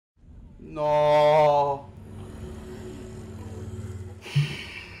No.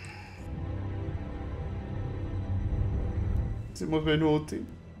 Siamo venuti.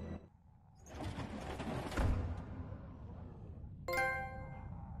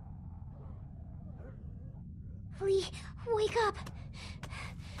 Lee, wake up.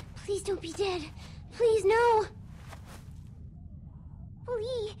 Please don't be dead. Please, no.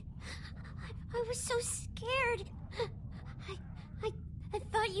 Lee, I was so scared. I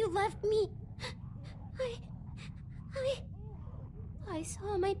thought you left me. I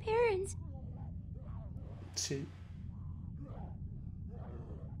saw my parents. Sì.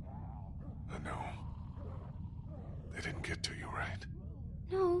 I know. They didn't get to you, right?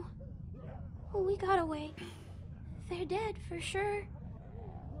 No. We got away. They're dead for sure.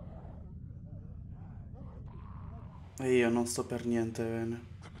 E io non sto per niente bene.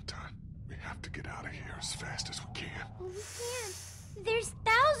 Clementine, we have to get out of here as fast as we can. We can't. There's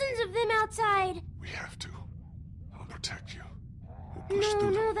thousands of them outside. We have to. I'll protect you. We'll push No,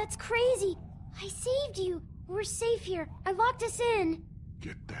 through no, them. that's crazy. I saved you. We're safe here. I locked us in.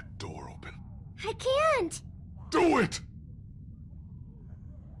 Get that door open. I can't. Do it!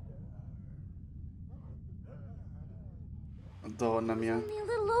 Madonna mia. Only a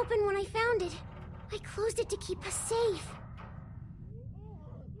little open when I found it. I closed it to keep us safe.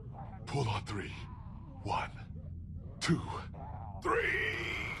 Pull on 3. 1, 2, 3.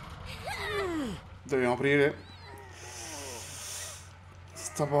 Dobbiamo aprire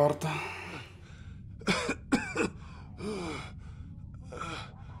sta porta.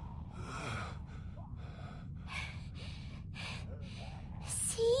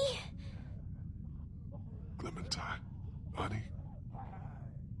 See? Clementine, honey.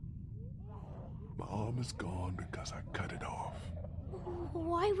 My arm is gone because I cut it off.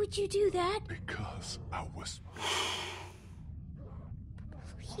 Why would you do that? Because I was...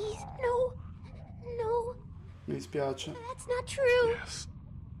 Please, no. No, Mi dispiace. that's not true. Yes,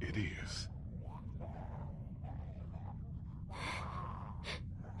 it is.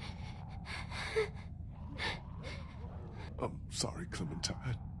 I'm sorry,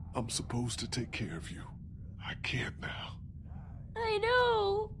 Clementine. I'm supposed to take care of you. I can't now. I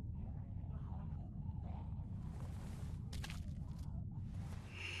know.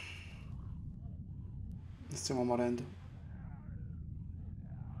 Stiamo morendo.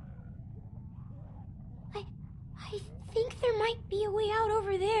 I think there might be a way out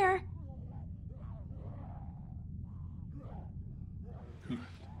over there. Good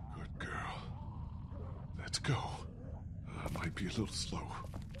girl. Let's go. I might be a little slow.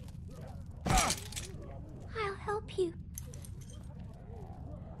 I'll help you.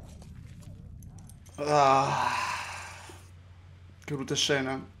 Ah. Che brutta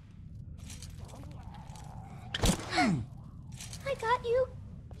scena. I got you.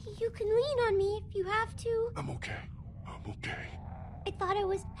 You can lean on me if you have to. I'm okay. I'm okay. I thought I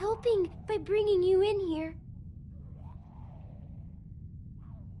was helping by bringing you in here.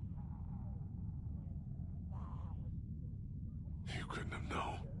 You couldn't have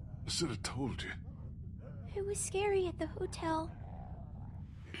known. I should have told you. It was scary at the hotel.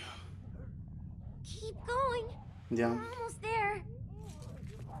 Keep going. Andiamo. We're almost there.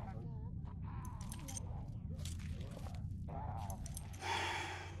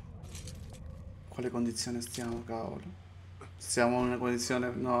 Quale condizione stiamo, cavolo? Siamo in una condizione...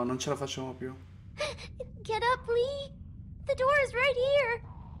 No, non ce la facciamo più. Get up, Lee. The door is right here.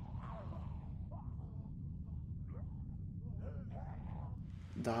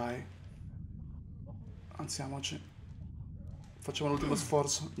 Dai. Alziamoci. Facciamo l'ultimo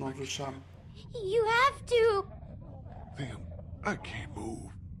sforzo. Non riusciamo. You have to. Damn, I can't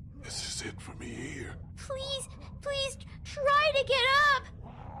move. This is it for me here. Please, please try to get up.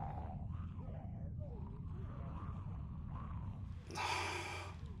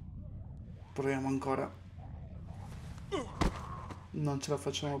 Proviamo ancora. Non ce la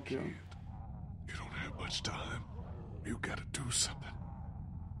facciamo più. You don't have much time. You gotta do something.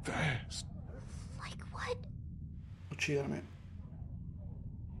 Fast. Like what? Uccidermi.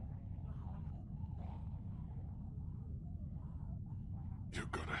 You're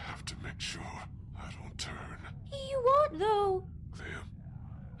gonna have to make sure I don't turn. You won't, though. Clem,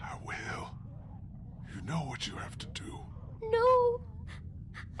 I will. You know what you have to do. No,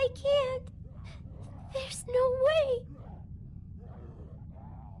 I can't. There's no way.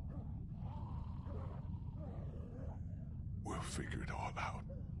 We'll figure it all out.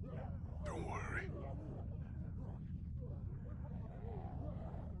 Don't worry.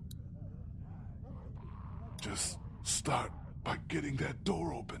 Just start by getting that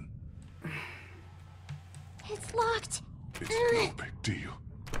door open. It's locked. It's no big deal.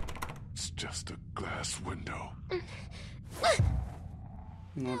 It's just a glass window.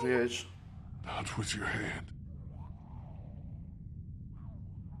 Non riesci. Not with your hand.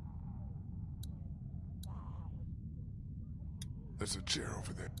 There's a chair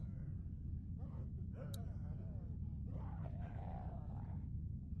over there.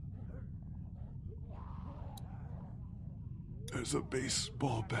 There's a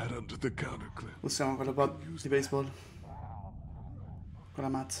baseball bat under the counter, Clem. Usiamo quella di baseball. Con la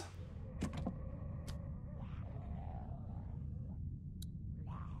mazza.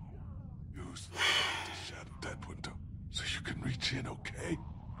 Use the light to shadow that window so you can reach in, okay?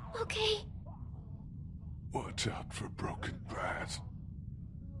 Okay. Watch out for broken glass.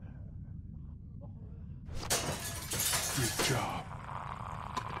 Good job.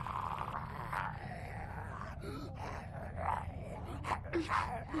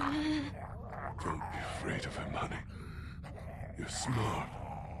 Don't be afraid of him, honey. You're smart.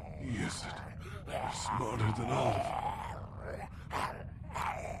 He isn't. You're smarter than all of them.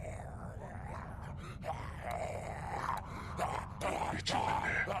 I'll get you in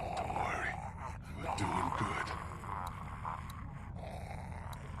there. Don't worry. We're doing good.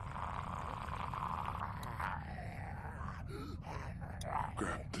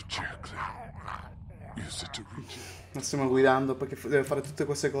 Grab the chair, Clem. Use it to reach in. La stiamo guidando perché deve fare tutte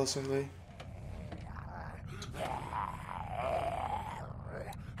queste cose lei.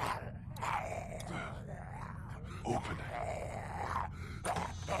 Open it.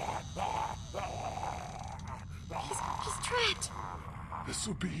 He's trapped. This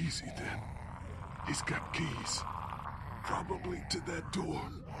will be easy then. He's got keys. Probably to that door.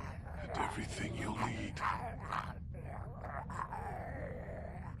 And everything you'll need.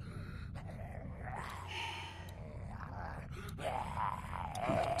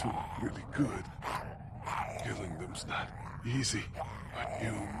 You're doing really good. Killing them's not easy, but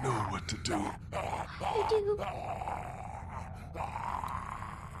you know what to do. I do.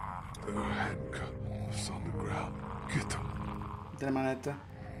 There are handcuffs on the ground. Get them. Delle manette.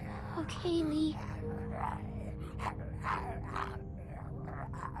 Okay, Lee.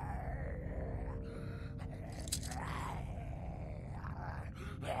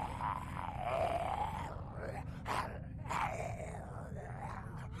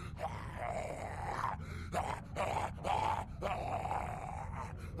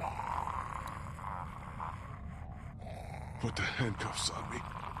 Put the handcuffs on me.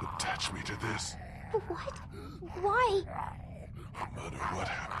 Attach me to this. What? Why? No matter what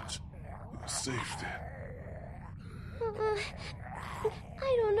happens, you're safe then.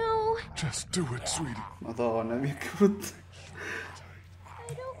 I don't know. Just do it, sweetie. Madonna mia, che brutta.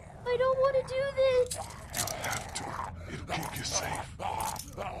 I don't want to do this. You have to. It'll keep you safe. You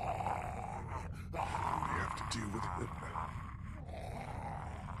have to deal with it.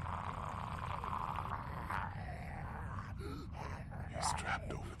 He's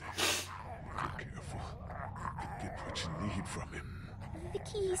trapped over there. Be careful. You can get what you need from him. The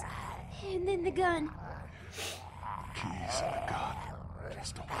keys, and then the gun. Keys and a gun.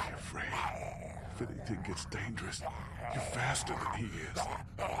 Just don't be afraid. If anything gets dangerous, you're faster than he is.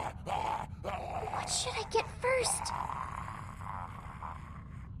 What should I get first?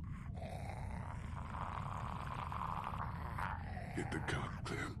 Get the gun,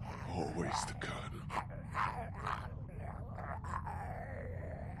 Clem. Always the gun.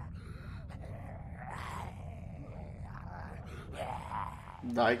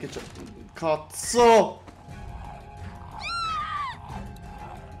 Dai che c'è. Cazzo!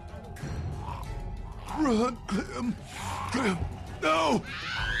 Run, Clem! Clem, no!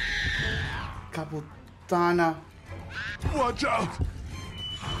 Caputtana. Watch out!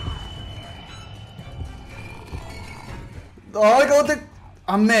 Oh, è caduto.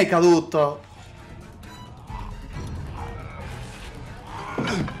 A me è caduto.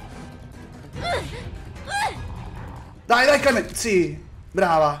 Dai, dai, Clementine. Sì,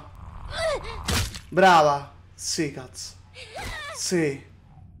 brava. Brava. Sì, cazzo. Sì.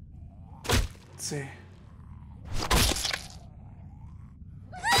 Sì.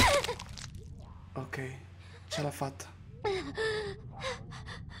 Ok, ce l'ha fatta.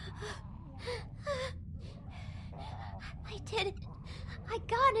 I did it. I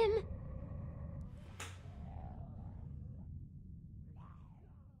got him.